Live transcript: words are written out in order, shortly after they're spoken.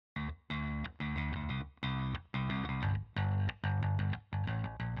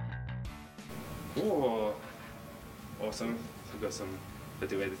Oh, awesome. So we've got some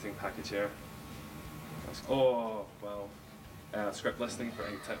video editing package here. Oh, well, script listening for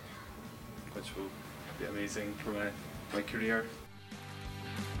Inktip, which will be amazing for my career.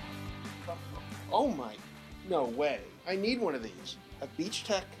 Oh my, no way. I need one of these. A Beach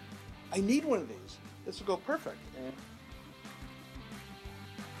Tech. I need one of these. This will go perfect. And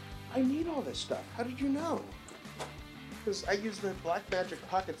I need all this stuff. How did you know? Because I use the Blackmagic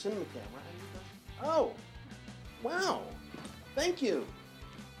Pocket Cinema camera. I need this. Oh, wow. Thank you.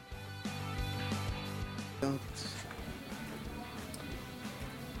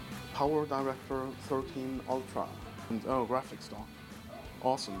 Power Director 13 Ultra. And oh, graphics dock.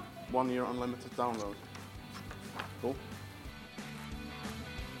 Awesome. 1 year unlimited download. Cool.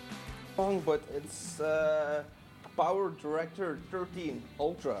 But it's Power Director 13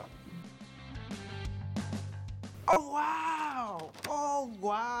 Ultra. Oh wow! Oh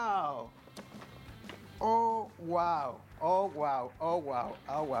wow! Oh wow! Oh wow! Oh wow!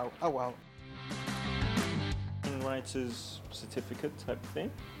 Oh wow! Oh wow! Screenwriter's certificate type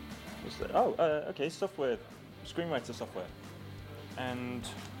thing. What's that? Oh, okay, software, screenwriter software, and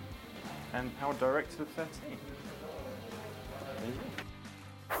Power Director 13. There you go.